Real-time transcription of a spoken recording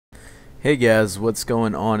Hey guys, what's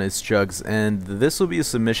going on? It's Jugs, and this will be a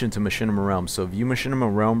submission to Machinima Realm. So if you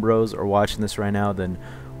Machinima Realm bros are watching this right now, then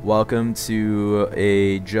welcome to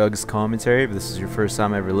a Jugs commentary. If this is your first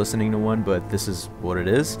time ever listening to one, but this is what it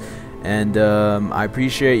is. And I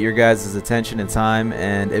appreciate your guys' attention and time,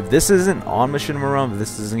 and if this isn't on Machinima Realm, if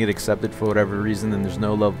this doesn't get accepted for whatever reason, then there's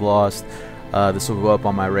no love lost. This will go up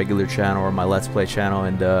on my regular channel or my Let's Play channel,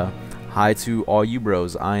 and hi to all you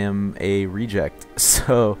bros. I am a reject.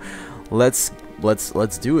 So let's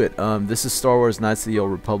do it. This is Star Wars Knights of the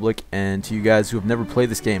Old Republic, and to you guys who have never played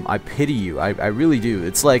this game, I pity you. I really do.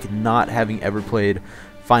 It's like not having ever played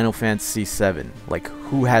Final Fantasy VII. Like,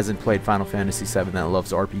 who hasn't played Final Fantasy VII that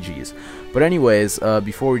loves RPGs? But anyways,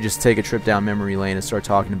 before we just take a trip down memory lane and start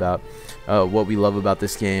talking about what we love about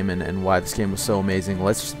this game and why this game was so amazing,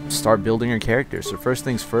 let's start building our characters. So first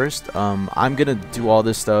things first, I'm gonna do all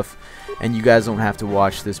this stuff, and you guys don't have to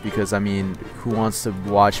watch this because, I mean, who wants to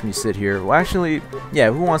watch me sit here? Well, actually,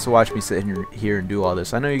 yeah, who wants to watch me sit here and do all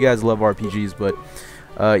this? I know you guys love RPGs, but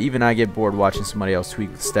even I get bored watching somebody else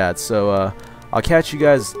tweak the stats. So I'll catch you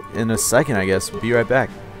guys in a second, I guess. Be right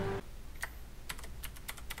back.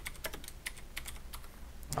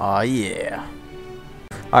 Aw, yeah.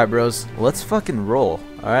 Alright, bros, let's fucking roll.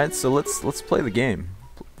 Alright, so let's play the game.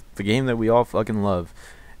 The game that we all fucking love.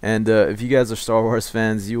 And if you guys are Star Wars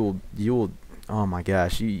fans, you will oh my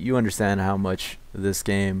gosh, you understand how much this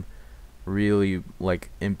game really like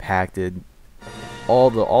impacted all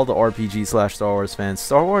the RPG / Star Wars fans.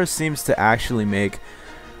 Star Wars seems to actually make,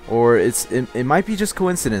 or it might be just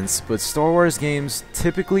coincidence, but Star Wars games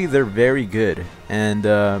typically they're very good,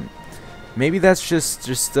 and maybe that's just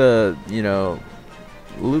you know,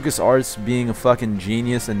 LucasArts being a fucking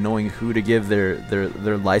genius and knowing who to give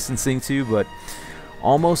their licensing to. But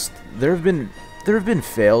almost there have been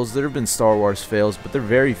fails, there have been Star Wars fails, but they're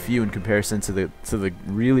very few in comparison to the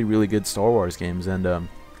really good Star Wars games. And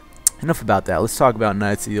enough about that. Let's talk about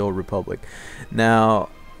Knights of the Old Republic. Now,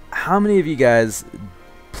 how many of you guys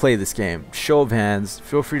play this game? Show of hands.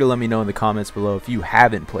 Feel free to let me know in the comments below if you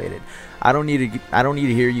haven't played it. I don't need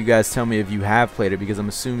to hear you guys tell me if you have played it, because I'm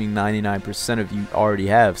assuming 99% of you already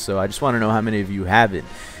have. So I just want to know how many of you haven't.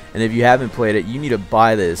 And if you haven't played it, you need to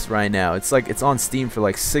buy this right now. It's on Steam for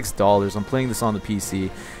like $6. I'm playing this on the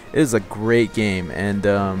PC. It is a great game, and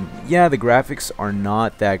yeah, the graphics are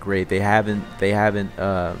not that great. It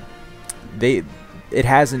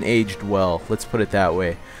hasn't aged well. Let's put it that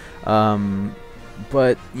way.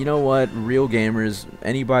 But you know what, real gamers,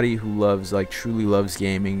 anybody who loves, like, truly loves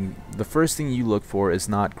gaming, the first thing you look for is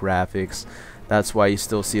not graphics. That's why you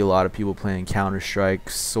still see a lot of people playing Counter-Strike,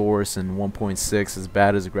 Source, and 1.6, as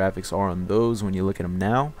bad as the graphics are on those when you look at them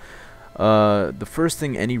now. The first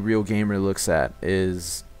thing any real gamer looks at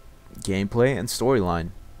is gameplay and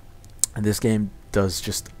storyline, and this game does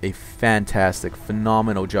just a fantastic,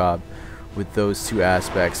 phenomenal job with those two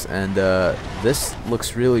aspects. And this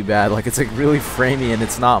looks really bad, like it's like really framey, and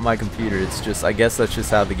it's not my computer. It's just, I guess that's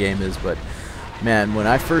just how the game is. But man, when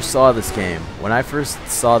I first saw this game,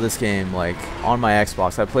 like on my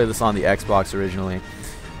Xbox, I played this on the Xbox originally,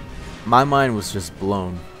 my mind was just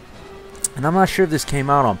blown. And I'm not sure if this came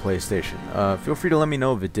out on PlayStation. Feel free to let me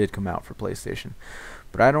know if it did come out for PlayStation,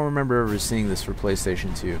 but I don't remember ever seeing this for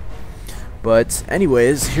PlayStation 2. But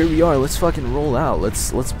anyways, here we are. Let's fucking roll out.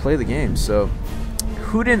 Let's play the game. So,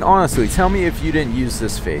 who didn't, honestly, tell me if you didn't use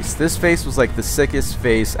this face. This face was like the sickest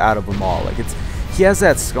face out of them all. Like, he has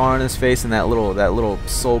that scar on his face and that little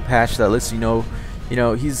soul patch that lets you know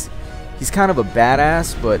he's kind of a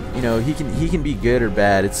badass, but you know he can be good or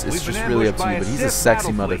bad. It's just really up to you. But he's a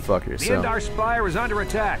sexy motherfucker. So,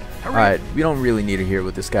 all right, we don't really need to hear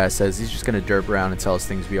what this guy says. He's just gonna derp around and tell us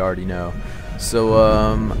things we already know.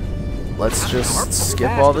 So let's just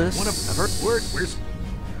skip all this.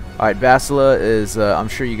 Alright, Basila is, I'm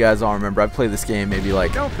sure you guys all remember, I played this game maybe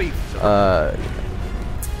like, 12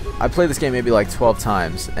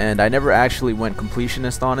 times, and I never actually went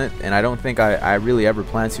completionist on it, and I don't think I really ever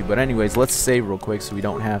plan to. But anyways, let's save real quick so we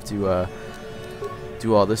don't have to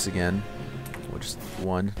do all this again. We'll just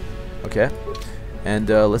one. Okay. And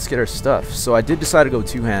let's get our stuff. So I did decide to go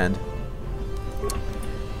two-hand.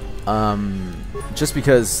 Just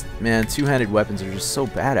because, man, two-handed weapons are just so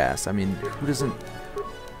badass. I mean,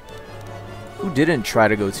 who didn't try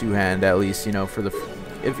to go two-hand, at least, you know, for the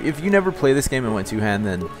if you never play this game and went two-hand,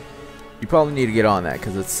 then you probably need to get on that,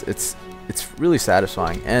 because it's really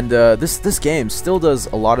satisfying. And this game still does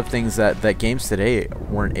a lot of things that games today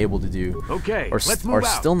weren't able to do, or are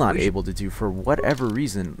still not able to do for whatever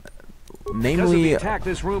reason. Namely,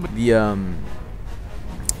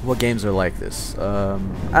 what games are like this.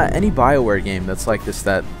 Any BioWare game that's like this,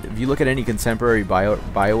 that if you look at any contemporary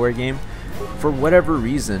BioWare game, for whatever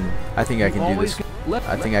reason, I think I can do this.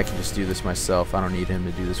 I think I can just do this myself. I don't need him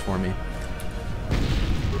to do this for me.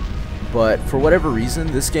 But for whatever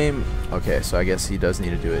reason, this game... Okay, so I guess he does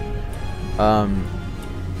need to do it.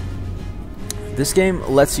 This game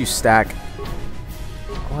lets you stack...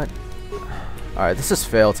 What? Alright, this is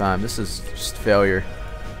fail time. This is just failure.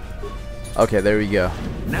 Okay, there we go.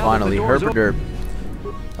 Finally, herp-a-derp.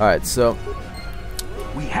 Alright, so...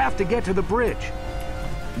 We have to get to the bridge.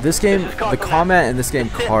 This game, the combat in this game,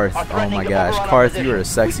 Karth. Oh my gosh, Karth, you are a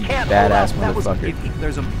sexy, badass motherfucker.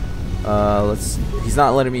 He's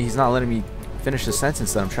not letting me finish the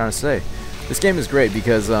sentence that I'm trying to say. This game is great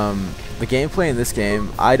because the gameplay in this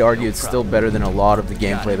game, I'd argue it's still better than a lot of the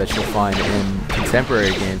gameplay that you'll find in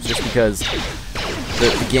contemporary games, just because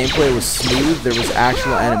the gameplay was smooth. There was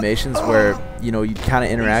actual animations where, you know, you kind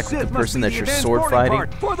of interact with the person that you're sword fighting.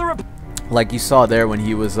 Like you saw there when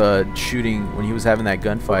he was shooting, when he was having that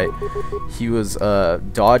gunfight, he was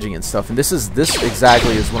dodging and stuff. And this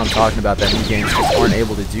exactly is what I'm talking about, that new games just aren't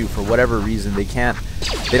able to do for whatever reason. They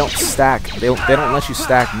don't stack, they don't let you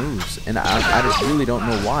stack moves, and I just really don't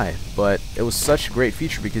know why. But it was such a great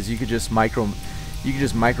feature because you could just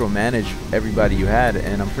micromanage everybody you had,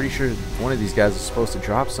 and I'm pretty sure one of these guys was supposed to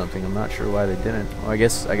drop something. I'm not sure why they didn't. Well, I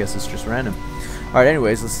guess it's just random. All right,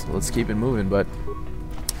 anyways, let's keep it moving, but.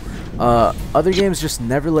 Other games just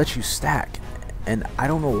never let you stack, and I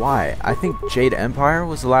don't know why. I think Jade Empire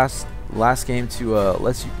was the last game to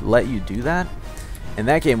let you do that, and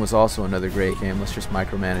that game was also another great game. Let's just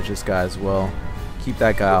micromanage this guy as well. Keep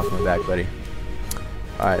that guy off my back, buddy.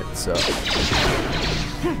 Alright, so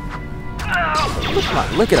come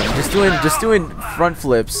on, look at him, just doing front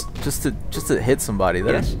flips just to hit somebody.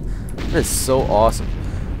 That is so awesome.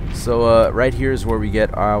 So right here is where we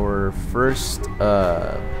get our first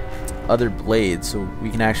other blade, so we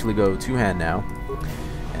can actually go two-hand now,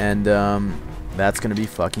 and that's gonna be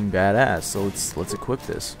fucking badass. So let's equip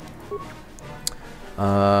this.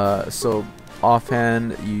 So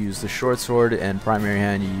offhand you use the short sword, and primary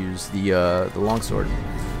hand you use the long sword.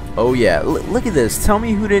 Oh yeah, look at this. Tell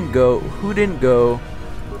me who didn't go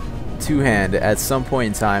two-hand at some point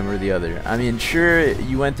in time or the other. I mean, sure,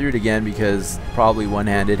 you went through it again because probably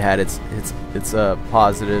one-handed had its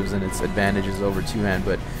positives and its advantages over two-hand,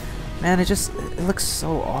 but man, it looks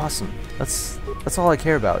so awesome. That's all I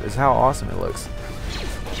care about, is how awesome it looks.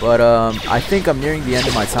 But I think I'm nearing the end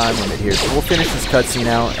of my time limit here, so we'll finish this cutscene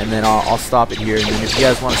out, and then I'll stop it here. And then if you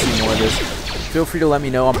guys want to see more of this, feel free to let me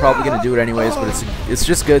know. I'm probably gonna do it anyways, but it's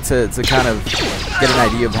just good to kind of get an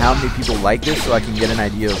idea of how many people like this, so I can get an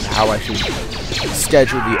idea of how I should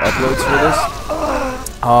schedule the uploads for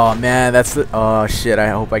this. Oh man, that's the shit. I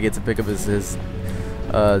hope I get to pick up his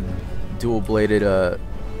dual-bladed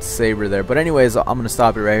saber there. But anyways, I'm gonna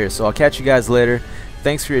stop it right here, so I'll catch you guys later.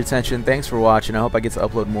 Thanks for your attention, thanks for watching. I hope I get to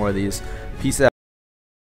upload more of these. Peace out.